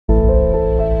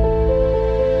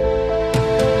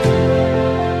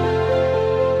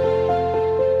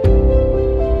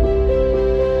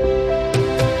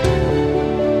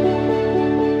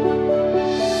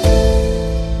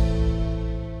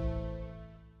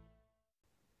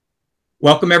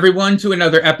Welcome, everyone, to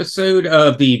another episode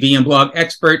of the VMblog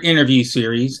Expert Interview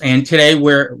Series. And today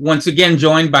we're once again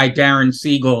joined by Darren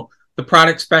Siegel, the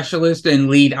product specialist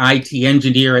and lead IT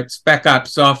engineer at Specops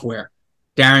Software.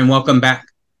 Darren, welcome back.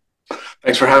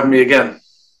 Thanks for having me again.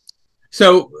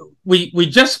 So we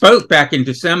just spoke back in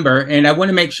December, and I want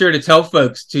to make sure to tell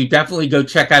folks to definitely go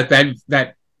check out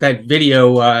that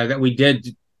video that we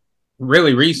did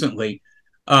really recently.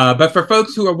 But for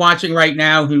folks who are watching right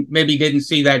now who maybe didn't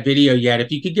see that video yet,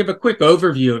 if you could give a quick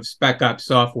overview of Specops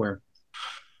Software.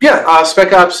 Yeah,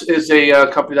 Specops is a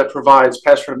company that provides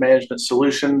password management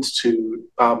solutions to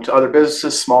other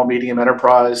businesses, small, medium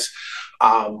enterprise.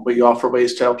 We offer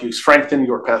ways to help you strengthen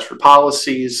your password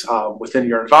policies within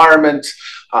your environment,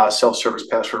 self-service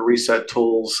password reset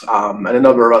tools, and a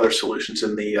number of other solutions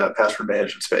in the password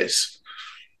management space.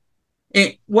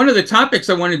 And one of the topics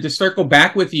I wanted to circle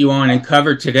back with you on and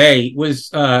cover today was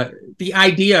the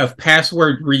idea of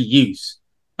password reuse.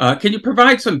 Can you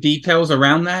provide some details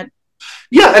around that?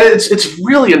 Yeah, and it's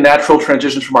really a natural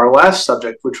transition from our last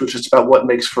subject, which was just about what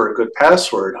makes for a good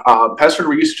password. Password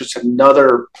reuse is just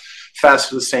another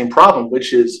facet of the same problem,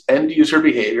 which is end user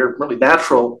behavior, really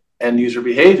natural end user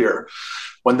behavior.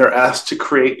 When they're asked to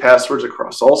create passwords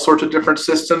across all sorts of different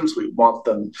systems, we want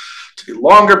them to be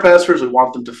longer passwords. We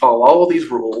want them to follow all of these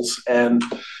rules. And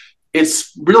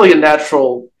it's really a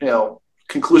natural,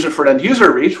 conclusion for an end user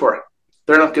to reach where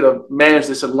they're not going to manage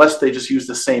this unless they just use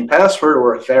the same password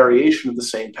or a variation of the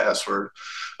same password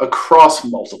across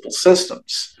multiple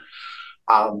systems.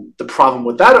 The problem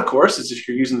with that, of course, is if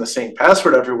you're using the same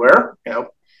password everywhere,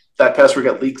 that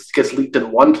password gets leaked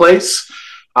in one place.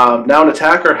 Now an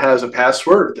attacker has a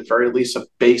password, at the very least a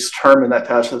base term in that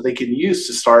password that they can use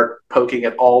to start poking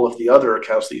at all of the other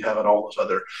accounts that you have on all those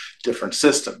other different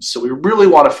systems. So we really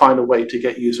want to find a way to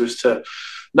get users to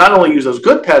not only use those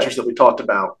good passwords that we talked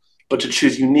about, but to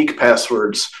choose unique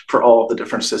passwords for all of the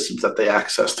different systems that they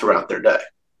access throughout their day.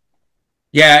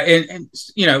 Yeah, and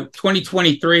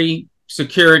 2023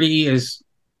 security is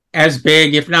as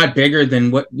big, if not bigger, than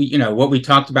what we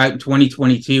talked about in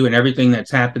 2022 and everything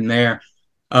that's happened there.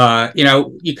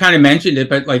 You kind of mentioned it,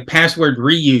 but like password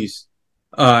reuse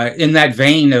in that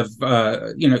vein of,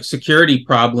 security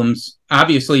problems,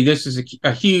 obviously this is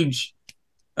a huge,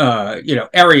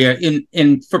 area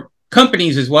in for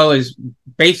companies as well as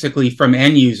basically from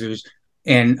end users,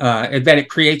 and that it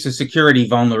creates a security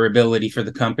vulnerability for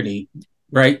the company,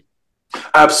 right?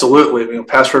 Absolutely.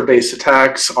 Password-based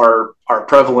attacks are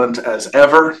prevalent as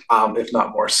ever, if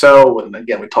not more so. And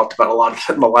again, we talked about a lot of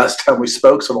it the last time we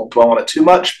spoke, so I won't dwell on it too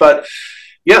much. But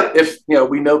yeah, if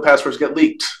we know passwords get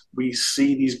leaked, we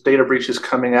see these data breaches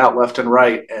coming out left and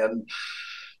right, and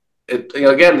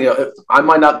I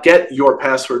might not get your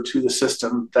password to the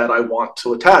system that I want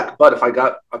to attack, but if I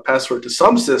got a password to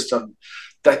some system,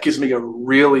 that gives me a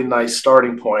really nice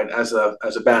starting point as a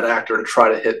bad actor to try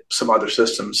to hit some other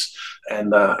systems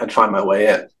and find my way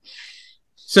in.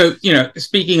 So,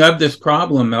 speaking of this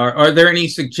problem, are there any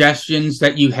suggestions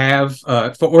that you have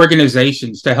for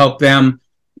organizations to help them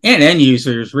and end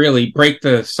users really break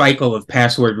the cycle of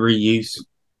password reuse?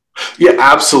 Yeah,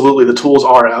 absolutely. The tools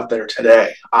are out there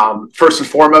today. First and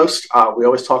foremost, we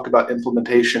always talk about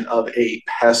implementation of a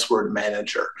password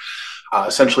manager.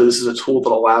 Essentially, this is a tool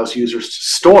that allows users to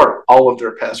store all of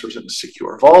their passwords in a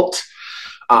secure vault.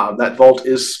 That vault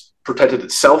is protected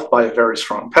itself by a very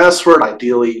strong password,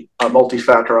 ideally a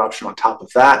multi-factor option on top of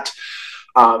that.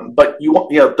 But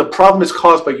the problem is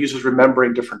caused by users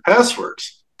remembering different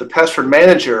passwords. The password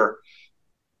manager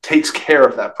takes care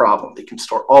of that problem. They can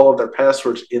store all of their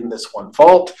passwords in this one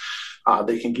vault.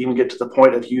 They can even get to the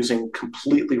point of using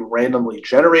completely randomly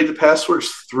generated passwords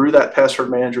through that password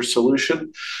manager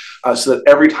solution, so that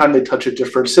every time they touch a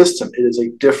different system, it is a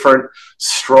different,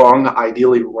 strong,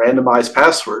 ideally randomized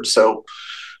password. So,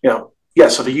 so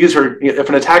if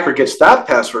an attacker gets that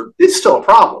password, it's still a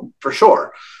problem for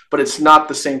sure, but it's not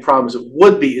the same problem as it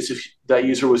would be as if that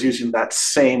user was using that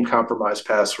same compromised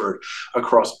password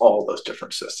across all those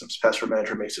different systems. Password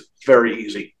manager makes it very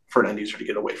easy for an end user to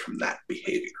get away from that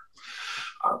behavior.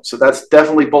 So that's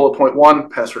definitely bullet point one,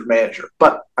 password manager.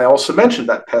 But I also mentioned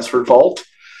that password vault,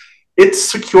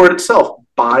 it's secured itself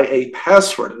by a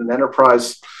password. In an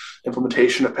enterprise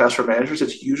implementation of password managers,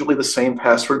 it's usually the same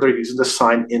password they're using to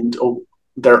sign into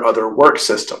their other work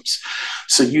systems.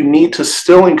 So you need to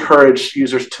still encourage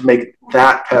users to make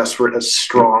that password as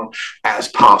strong as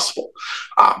possible.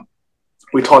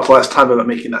 We talked last time about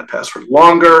making that password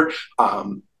longer,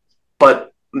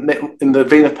 but in the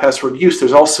vein of password use,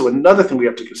 there's also another thing we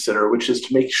have to consider, which is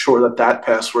to make sure that that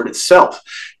password itself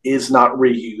is not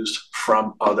reused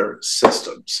from other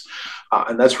systems.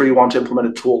 And that's where you want to implement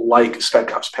a tool like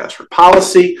Specops Password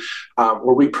Policy,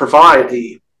 where we provide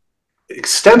a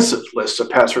extensive list of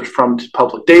passwords from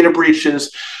public data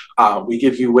breaches. We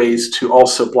give you ways to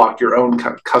also block your own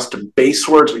kind of custom base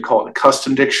words. We call it a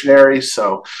custom dictionary.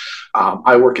 So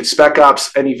I work at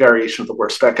Specops. Any variation of the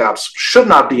word Specops should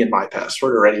not be in my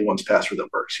password or anyone's password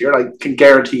that works here. And I can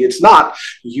guarantee it's not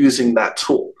using that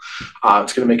tool.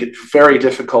 It's going to make it very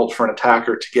difficult for an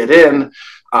attacker to get in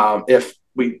if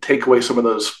we take away some of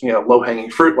those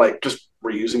low-hanging fruit, like just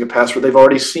reusing a password they've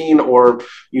already seen or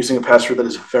using a password that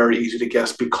is very easy to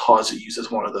guess because it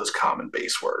uses one of those common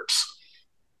base words.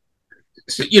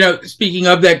 So, speaking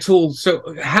of that tool,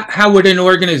 so how would an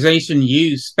organization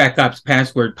use Specops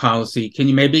Password Policy? Can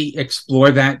you maybe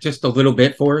explore that just a little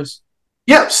bit for us?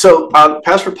 Yeah, so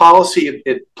Password Policy,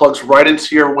 it plugs right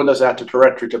into your Windows Active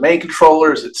Directory domain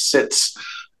controllers. It sits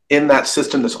in that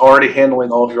system that's already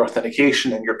handling all of your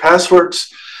authentication and your passwords.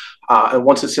 And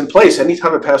once it's in place,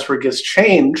 anytime a password gets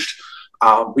changed,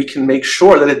 we can make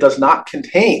sure that it does not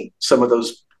contain some of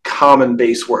those common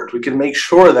base words. We can make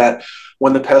sure that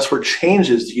when the password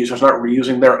changes, the user's not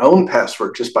reusing their own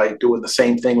password just by doing the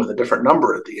same thing with a different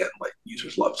number at the end, like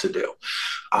users love to do.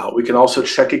 We can also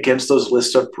check against those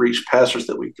lists of breached passwords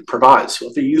that we can provide. So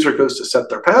if a user goes to set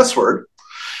their password,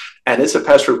 and it's a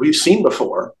password we've seen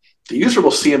before, the user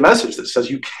will see a message that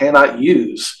says you cannot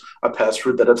use a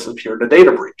password that has appeared in a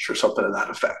data breach or something to that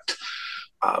effect.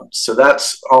 So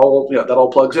that's all, that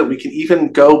all plugs in. We can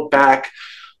even go back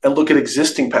and look at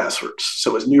existing passwords.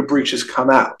 So as new breaches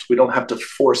come out, we don't have to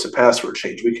force a password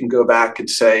change. We can go back and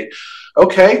say,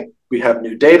 okay, we have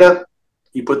new data.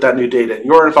 You put that new data in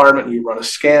your environment, and you run a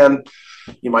scan.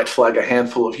 You might flag a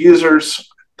handful of users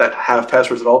that have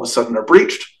passwords that all of a sudden are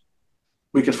breached.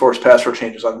 We can force password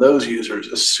changes on those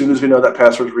users. As soon as we know that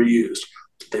password is reused,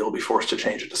 they will be forced to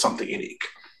change it to something unique.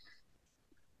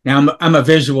 Now, I'm a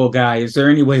visual guy. Is there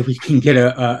any way we can get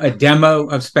a demo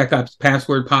of Specops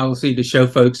Password Policy to show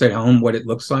folks at home what it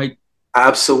looks like?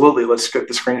 Absolutely. Let's get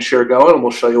the screen share going, and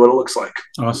we'll show you what it looks like.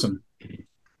 Awesome.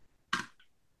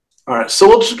 All right, so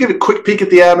we'll just give a quick peek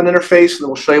at the admin interface, and then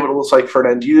we'll show you what it looks like for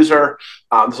an end user.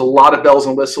 There's a lot of bells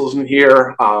and whistles in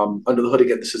here. Under the hood,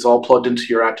 again, this is all plugged into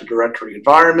your Active Directory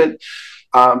environment,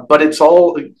 but it's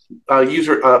all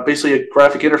basically a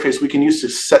graphic interface we can use to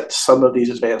set some of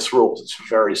these advanced rules. It's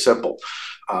very simple.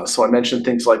 So I mentioned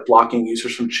things like blocking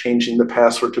users from changing the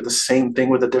password to the same thing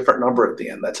with a different number at the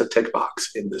end. That's a tick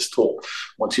box in this tool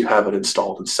once you have it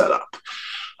installed and set up.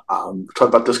 Talk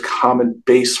about those common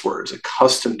base words, a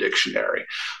custom dictionary.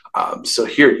 So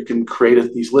here you can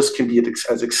create these lists can be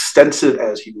as extensive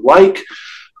as you like,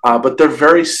 but they're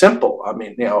very simple. I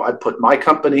mean, I put my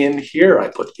company in here, I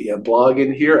put VMblog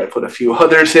in here, I put a few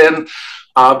others in,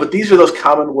 but these are those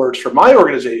common words for my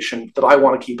organization that I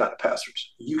want to keep out of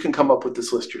passwords. You can come up with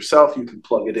this list yourself. You can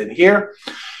plug it in here.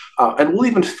 And we'll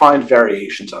even find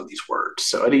variations on these words.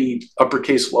 So any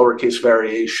uppercase, lowercase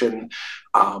variation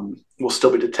will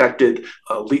still be detected.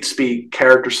 Leet speak,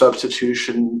 character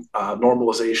substitution,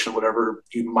 normalization, whatever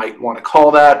you might want to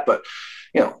call that. But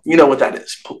you know what that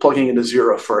is. Plugging in a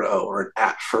 0 for an O or an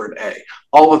at for an A.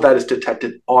 All of that is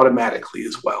detected automatically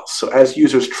as well. So as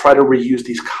users try to reuse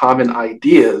these common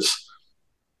ideas,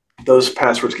 those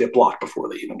passwords get blocked before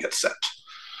they even get sent.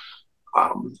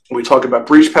 When we talk about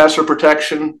breach password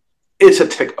protection, it's a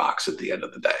tick box at the end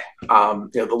of the day.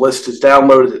 The list is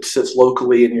downloaded, it sits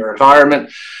locally in your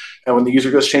environment, and when the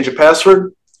user goes to change a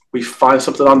password, we find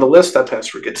something on the list, that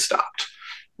password gets stopped.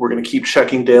 We're going to keep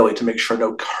checking daily to make sure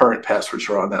no current passwords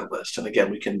are on that list. And again,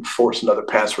 we can force another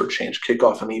password change, kick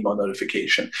off an email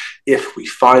notification if we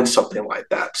find something like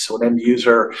that. So an end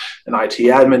user, an IT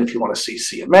admin, if you want to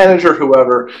CC a manager,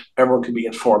 whoever, everyone can be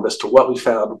informed as to what we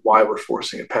found, why we're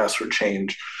forcing a password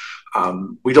change.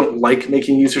 We don't like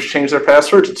making users change their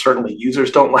passwords, and certainly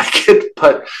users don't like it,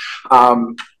 but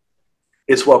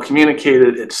it's well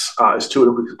communicated. It's as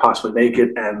intuitive as we could possibly make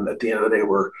it, and at the end of the day,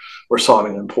 we're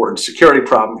solving an important security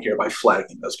problem here by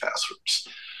flagging those passwords.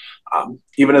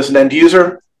 Even as an end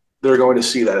user, they're going to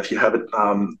see that if you have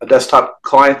a desktop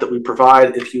client that we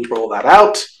provide, if you roll that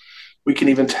out, we can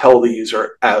even tell the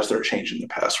user as they're changing the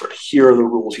password, here are the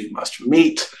rules you must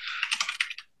meet.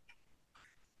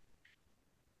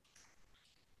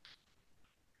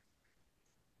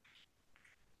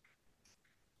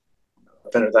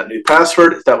 Enter that new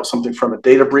password if that was something from a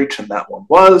data breach, and that one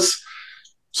was.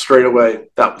 straight away,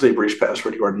 that was a breach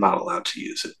password. You are not allowed to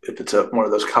use it. If it's one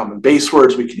of those common base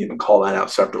words, we can even call that out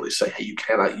separately, say, hey, you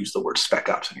cannot use the word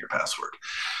Specops in your password.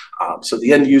 So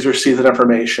the end user sees that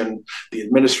information. The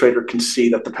administrator can see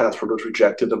that the password was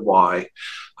rejected and why.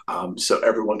 So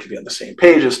everyone can be on the same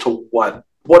page as to what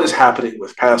is happening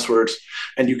with passwords.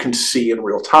 And you can see in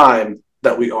real time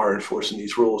that we are enforcing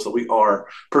these rules, that we are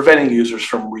preventing users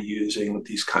from reusing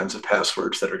these kinds of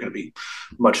passwords that are going to be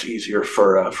much easier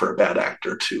for a bad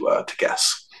actor to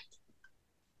guess.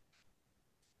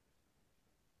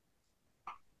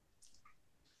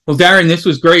 Well, Darren, this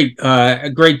was great. A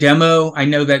great demo. I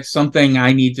know that's something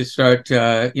I need to start,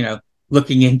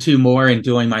 looking into more and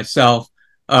doing myself.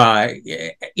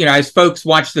 As folks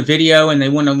watch the video and they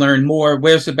want to learn more,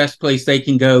 where's the best place they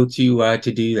can go to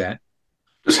do that?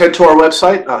 Just head to our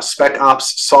website,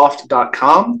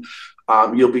 specopssoft.com.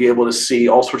 You'll be able to see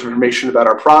all sorts of information about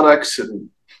our products. And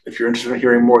if you're interested in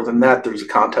hearing more than that, there's a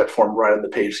contact form right on the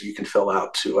page that you can fill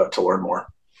out to learn more.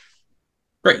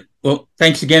 Great. Well,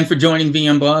 thanks again for joining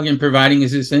VMblog and providing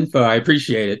us this info. I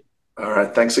appreciate it. All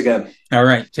right. Thanks again. All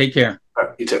right. Take care. All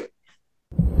right, you too.